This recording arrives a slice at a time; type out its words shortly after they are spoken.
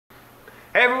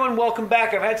Hey everyone, welcome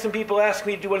back. I've had some people ask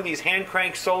me to do one of these hand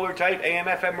crank solar type AM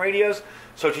FM radios.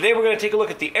 So today we're going to take a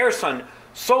look at the AIRSSON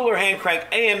solar hand crank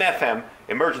AM FM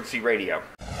emergency radio.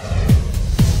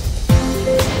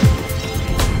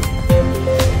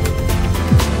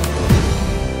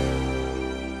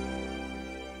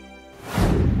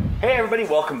 Hey everybody,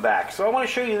 welcome back. So I want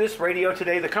to show you this radio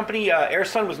today. The company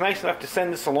AIRSSON was nice enough to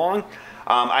send this along.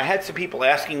 I had some people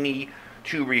asking me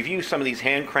to review some of these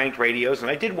hand cranked radios, and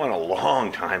I did one a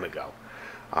long time ago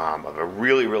of a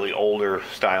really older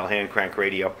style hand crank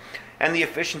radio, and the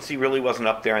efficiency really wasn't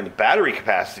up there, and the battery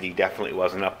capacity definitely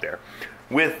wasn't up there.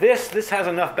 With this has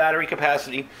enough battery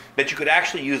capacity that you could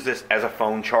actually use this as a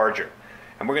phone charger,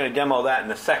 and we're going to demo that in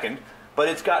a second. But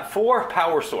it's got 4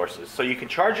 power sources, so you can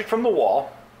charge it from the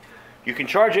wall, you can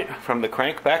charge it from the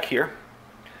crank back here,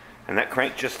 and that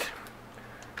crank just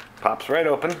pops right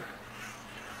open.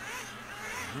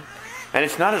 And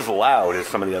it's not as loud as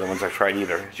some of the other ones I've tried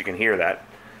either, as you can hear that.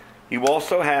 You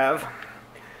also have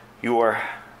your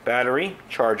battery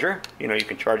charger, you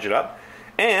can charge it up.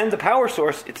 And the power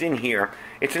source, it's in here.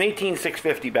 It's an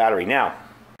 18650 battery. Now,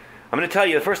 I'm going to tell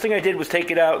you, the first thing I did was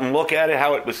take it out and look at it,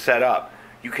 how it was set up.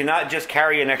 You cannot just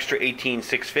carry an extra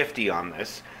 18650 on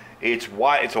this. It's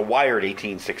a wired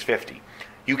 18650.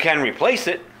 You can replace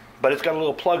it, but it's got a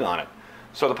little plug on it.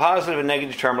 So the positive and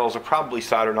negative terminals are probably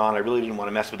soldered on. I really didn't want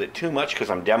to mess with it too much because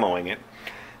I'm demoing it.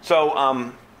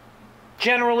 So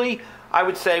generally, I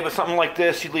would say with something like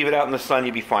this, you'd leave it out in the sun,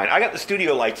 you'd be fine. I got the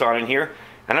studio lights on in here.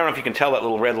 I don't know if you can tell that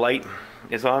little red light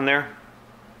is on there.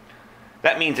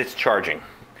 That means it's charging.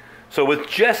 So with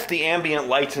just the ambient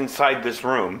lights inside this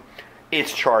room,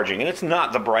 it's charging. And it's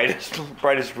not the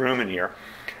brightest room in here.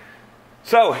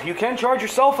 So you can charge your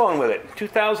cell phone with it.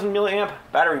 2000 milliamp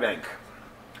battery bank,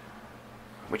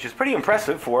 which is pretty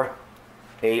impressive for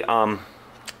a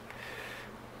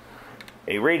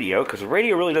radio, because a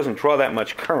radio really doesn't draw that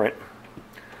much current.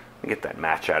 Let me get that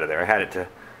match out of there. I had it to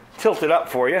tilt it up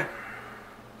for you.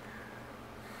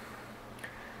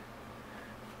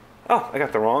 Oh, I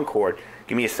got the wrong cord.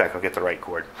 Give me a sec, I'll get the right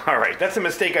cord. Alright, that's a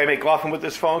mistake I make often with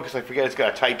this phone, because I forget it's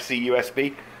got a Type-C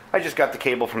USB. I just got the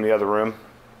cable from the other room.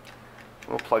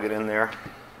 We'll plug it in there.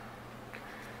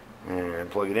 And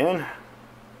plug it in.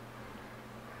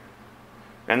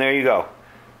 And there you go.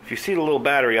 If you see the little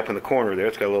battery up in the corner there,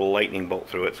 it's got a little lightning bolt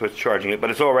through it, so it's charging it, but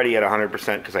it's already at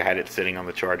 100% because I had it sitting on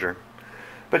the charger.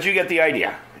 But you get the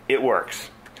idea. It works.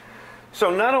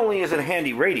 So not only is it a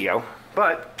handy radio,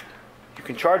 but you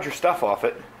can charge your stuff off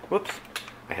it. Whoops,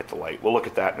 I hit the light. We'll look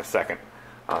at that in a second.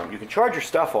 You can charge your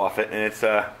stuff off it, and it's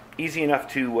easy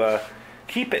enough to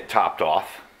keep it topped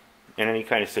off in any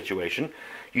kind of situation.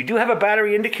 You do have a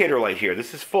battery indicator light here.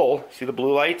 This is full. See the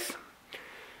blue lights?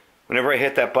 Whenever I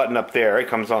hit that button up there, it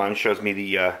comes on, shows me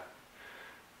the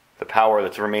power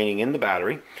that's remaining in the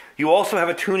battery. You also have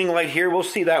a tuning light here. We'll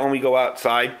see that when we go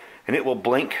outside, and it will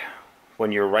blink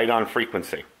when you're right on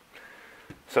frequency.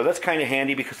 So that's kind of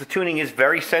handy because the tuning is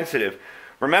very sensitive.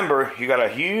 Remember, you got a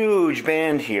huge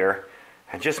band here,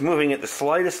 and just moving it the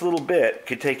slightest little bit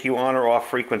could take you on or off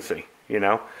frequency,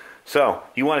 So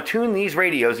you want to tune these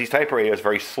radios, these type of radios,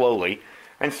 very slowly,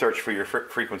 and search for your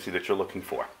frequency that you're looking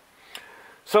for.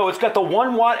 So it's got the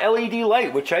 1 watt LED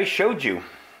light, which I showed you.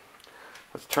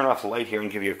 Let's turn off the light here and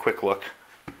give you a quick look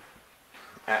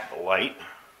at the light.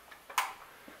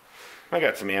 I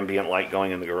got some ambient light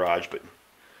going in the garage, but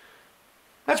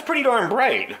that's pretty darn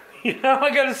bright. I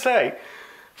gotta say.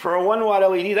 For a 1 watt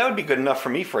LED, that would be good enough for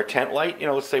me for a tent light.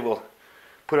 Let's say we'll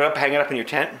put it up, hang it up in your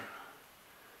tent.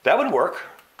 That would work.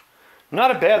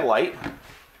 Not a bad light.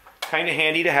 Kind of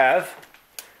handy to have.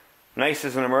 Nice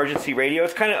as an emergency radio.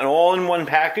 It's kind of an all-in-one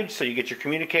package, so you get your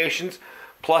communications,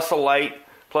 plus a light,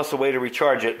 plus a way to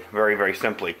recharge it very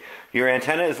simply. Your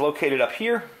antenna is located up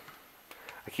here.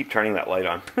 I keep turning that light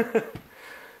on.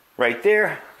 Right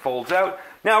there, folds out.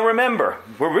 Now remember,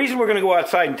 the reason we're going to go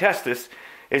outside and test this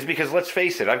is because, let's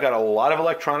face it, I've got a lot of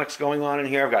electronics going on in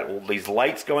here. I've got all these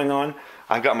lights going on.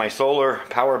 I've got my solar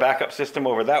power backup system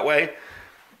over that way.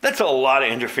 That's a lot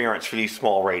of interference for these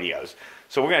small radios.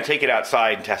 So we're going to take it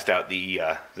outside and test out the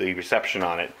reception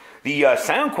on it. The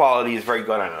sound quality is very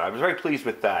good on it. I was very pleased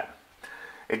with that.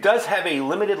 It does have a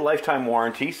limited lifetime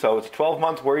warranty, so it's a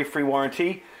 12-month worry-free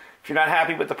warranty. If you're not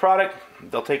happy with the product,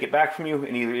 they'll take it back from you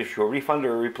and either issue a refund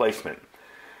or a replacement.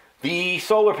 The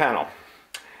solar panel.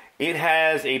 It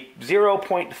has a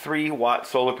 0.3 watt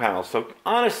solar panel, so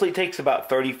honestly it takes about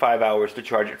 35 hours to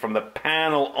charge it from the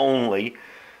panel only.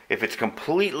 If it's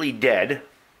completely dead,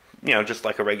 just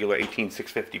like a regular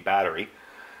 18650 battery,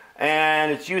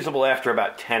 and it's usable after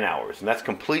about 10 hours, and that's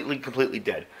completely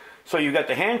dead. So you've got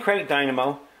the hand crank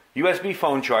dynamo, USB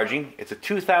phone charging. It's a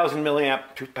 2000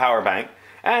 milliamp power bank.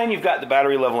 And you've got the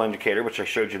battery level indicator, which I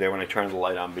showed you there when I turned the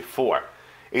light on before.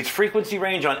 Its frequency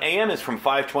range on AM is from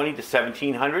 520 to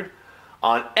 1700.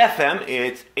 On FM,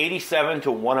 it's 87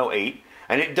 to 108.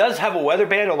 And it does have a weather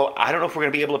band, although I don't know if we're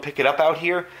going to be able to pick it up out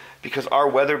here because our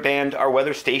weather band, our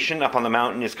weather station up on the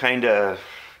mountain is kind of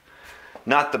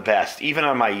not the best. Even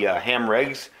on my ham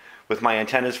rigs with my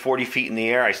antennas 40 feet in the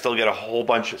air, I still get a whole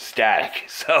bunch of static.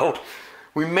 So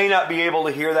we may not be able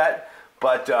to hear that.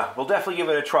 But we'll definitely give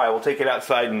it a try. We'll take it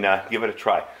outside and give it a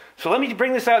try. So let me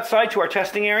bring this outside to our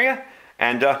testing area,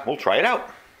 and we'll try it out.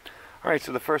 All right,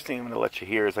 so the first thing I'm going to let you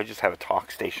hear is I just have a talk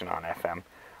station on FM.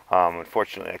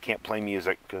 Unfortunately, I can't play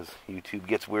music because YouTube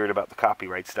gets weird about the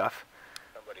copyright stuff.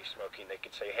 Somebody smoking, they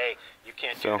could say, hey, you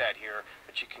can't do that here,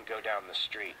 but you can go down the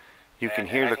street. You can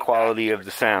hear the quality of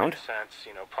the sound.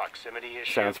 Proximity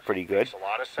issue. Sounds pretty good.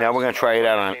 Now we're going to try it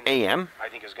out on AM. I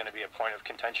think is going to be a point of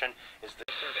contention.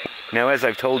 Now, as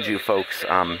I've told you folks,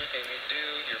 our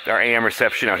AM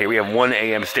reception out here, we have one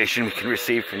AM station we can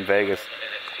receive from Vegas.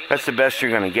 That's the best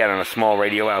you're going to get on a small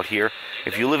radio out here.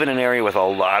 If you live in an area with a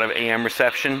lot of AM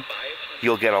reception,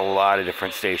 you'll get a lot of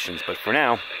different stations. But for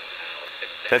now,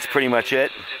 that's pretty much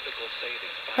it.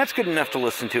 That's good enough to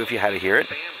listen to if you had to hear it.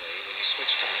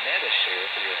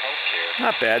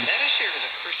 Not bad.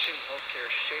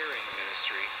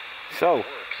 So,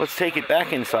 let's take it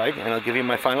back inside and I'll give you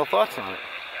my final thoughts on it.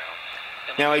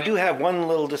 Now, I do have one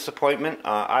little disappointment.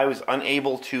 I was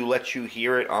unable to let you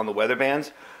hear it on the weather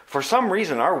bands. For some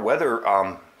reason, our weather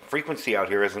frequency out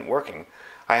here isn't working.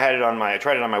 I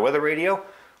tried it on my weather radio,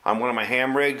 on one of my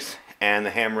ham rigs, and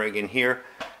the ham rig in here,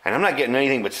 and I'm not getting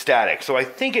anything but static. So I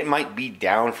think it might be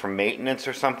down from maintenance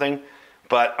or something.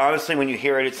 But honestly, when you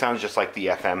hear it, it sounds just like the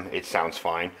FM. It sounds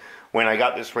fine. When I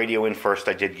got this radio in first,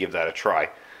 I did give that a try.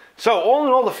 So all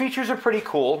in all, the features are pretty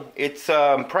cool. It's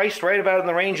priced right about in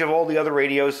the range of all the other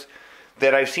radios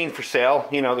that I've seen for sale.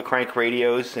 You know, the crank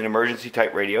radios and emergency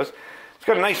type radios. It's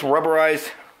got a nice rubberized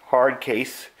hard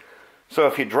case. So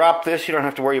if you drop this, you don't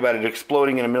have to worry about it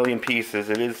exploding in a million pieces.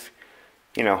 It is,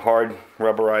 you know, hard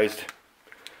rubberized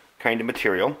kind of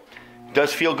material.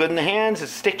 Does feel good in the hands.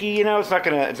 It's sticky, you know. It's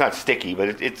not sticky,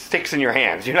 but it sticks in your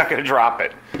hands. You're not gonna drop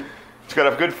it. It's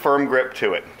got a good firm grip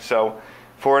to it. So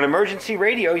for an emergency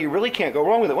radio, you really can't go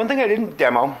wrong with it. One thing I didn't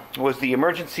demo was the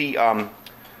emergency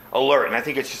alert, and I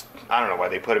think it's just, I don't know why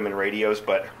they put them in radios,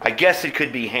 but I guess it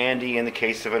could be handy in the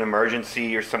case of an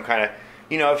emergency or some kind of,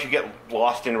 you know, if you get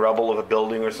lost in rubble of a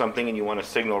building or something and you want to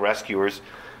signal rescuers.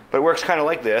 But it works kind of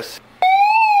like this.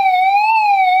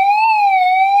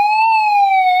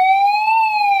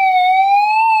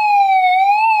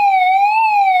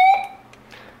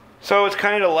 So it's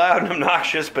kind of loud and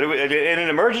obnoxious, but in an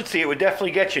emergency, it would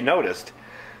definitely get you noticed.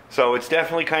 So it's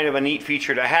definitely kind of a neat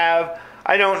feature to have.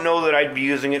 I don't know that I'd be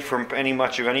using it for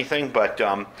much of anything, but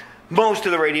most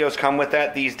of the radios come with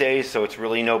that these days, so it's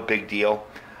really no big deal.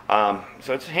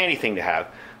 So it's a handy thing to have.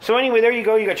 So anyway, there you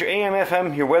go. You got your AM,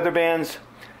 FM, your weather bands.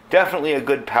 Definitely a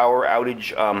good power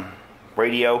outage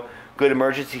radio. Good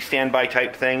emergency standby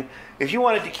type thing. If you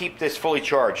wanted to keep this fully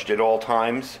charged at all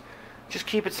times, just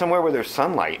keep it somewhere where there's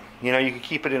sunlight. You know, you can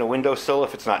keep it in a windowsill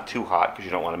if it's not too hot because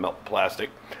you don't want to melt the plastic.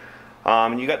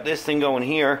 And you got this thing going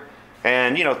here.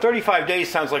 And, you know, 35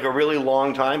 days sounds like a really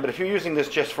long time, but if you're using this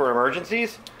just for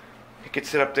emergencies, it could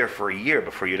sit up there for a year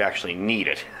before you'd actually need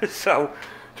it. So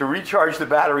to recharge the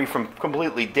battery from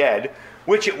completely dead,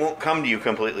 which it won't come to you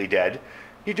completely dead,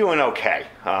 you're doing okay.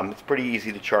 It's pretty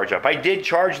easy to charge up. I did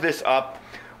charge this up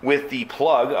with the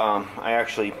plug. I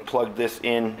actually plugged this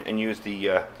in and used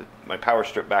my power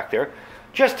strip back there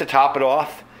just to top it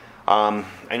off.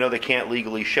 I know they can't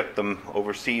legally ship them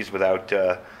overseas without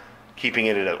keeping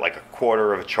it at like a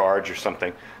quarter of a charge or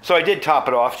something. So I did top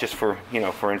it off just for, you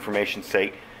know, for information's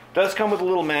sake. It does come with a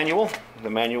little manual. The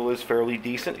manual is fairly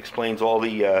decent. Explains all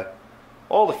the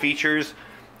features,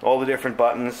 all the different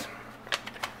buttons.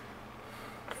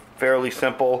 Fairly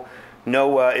simple.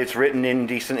 No, it's written in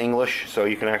decent English, so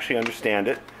you can actually understand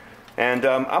it. And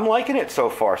I'm liking it so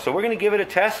far. So we're going to give it a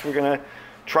test. We're going to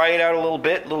try it out a little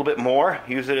bit more.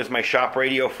 Use it as my shop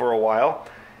radio for a while.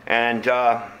 And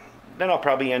then I'll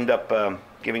probably end up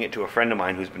giving it to a friend of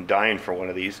mine who's been dying for one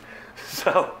of these.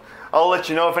 So I'll let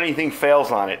you know if anything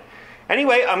fails on it.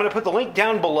 Anyway, I'm going to put the link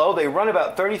down below. They run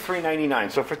about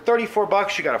 $33.99. So for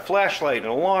 $34, you got a flashlight, an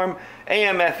alarm,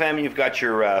 AM, FM. You've got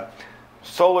your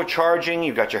solar charging.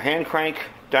 You've got your hand crank,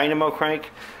 dynamo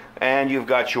crank, and you've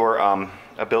got your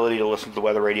ability to listen to the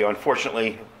weather radio.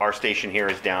 Unfortunately, our station here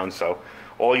is down, so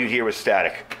all you hear is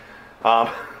static.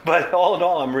 But all in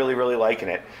all, I'm really, really liking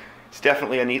it. It's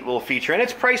definitely a neat little feature, and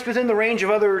it's priced within the range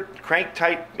of other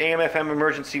crank-type AM/FM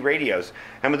emergency radios.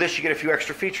 And with this, you get a few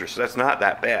extra features, so that's not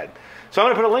that bad. So I'm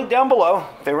going to put a link down below.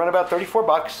 They run about 34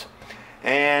 bucks,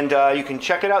 and you can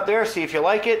check it out there, see if you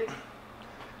like it.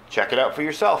 Check it out for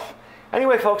yourself.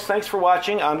 Anyway, folks, thanks for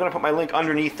watching. I'm going to put my link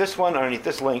underneath this one, underneath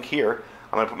this link here.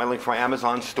 I'm going to put my link for my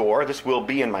Amazon store. This will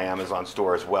be in my Amazon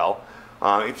store as well.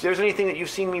 If there's anything that you've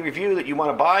seen me review that you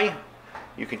want to buy,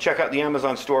 you can check out the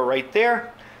Amazon store right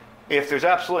there. If there's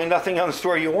absolutely nothing on the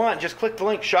store you want, just click the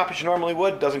link, shop as you normally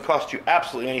would. It doesn't cost you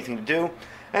absolutely anything to do,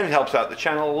 and it helps out the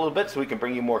channel a little bit so we can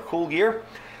bring you more cool gear.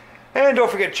 And don't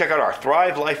forget to check out our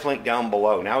Thrive Life link down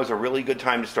below. Now is a really good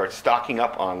time to start stocking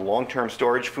up on long-term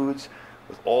storage foods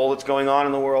with all that's going on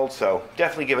in the world, so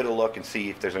definitely give it a look and see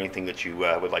if there's anything that you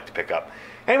would like to pick up.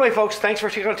 Anyway, folks, thanks for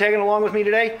tagging along with me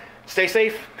today. Stay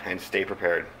safe and stay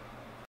prepared.